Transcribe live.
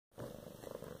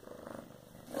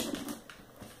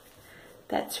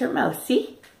That's her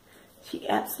Mousie. She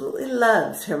absolutely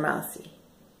loves her Mousie.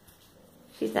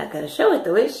 She's not going to show it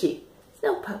though, is she?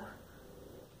 No, Pup.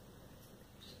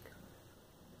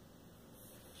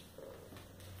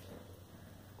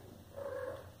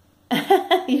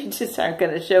 You just aren't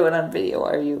going to show it on video,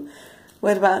 are you?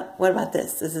 What about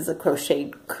this? This is a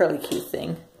crocheted curly Q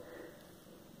thing.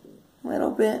 A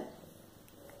little bit.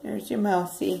 There's your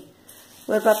Mousie.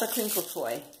 What about the crinkle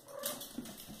toy?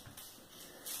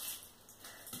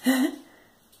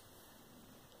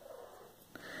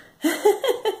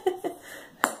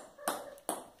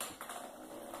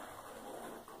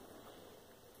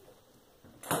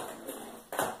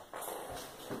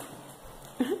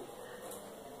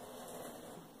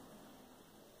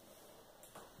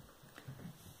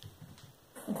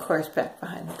 Of course, back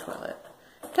behind the toilet.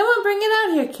 Come on, bring it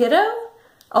out here, kiddo.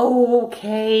 Oh,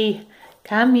 okay.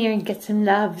 Come here and get some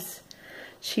loves.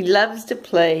 She loves to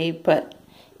play, but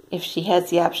if she has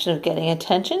the option of getting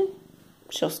attention,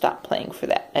 she'll stop playing for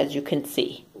that, as you can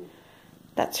see.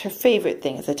 That's her favorite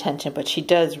thing is attention, but she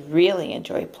does really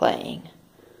enjoy playing.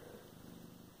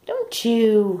 Don't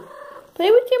you? Play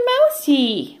with your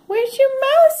Mousie. Where's your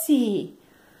Mousie?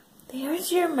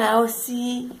 There's your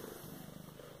Mousie.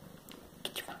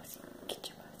 Get your Mousie. Get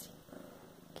your Mousie.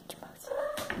 Get your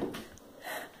Mousie.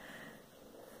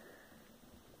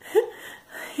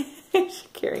 She's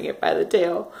carrying it by the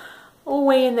tail.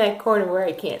 Way in that corner where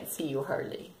I can't see you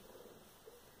hardly.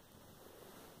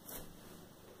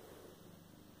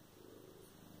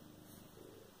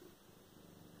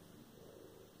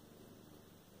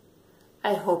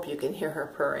 I hope you can hear her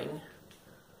purring.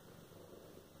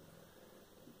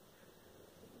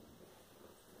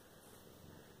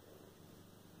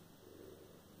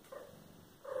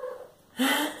 You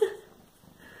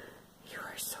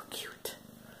are so cute.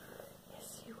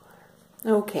 Yes, you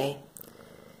are. Okay.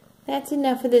 That's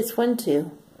enough of this one,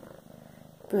 too.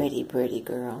 Pretty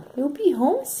girl. You'll be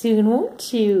home soon,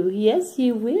 won't you? Yes,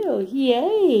 you will.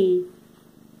 Yay.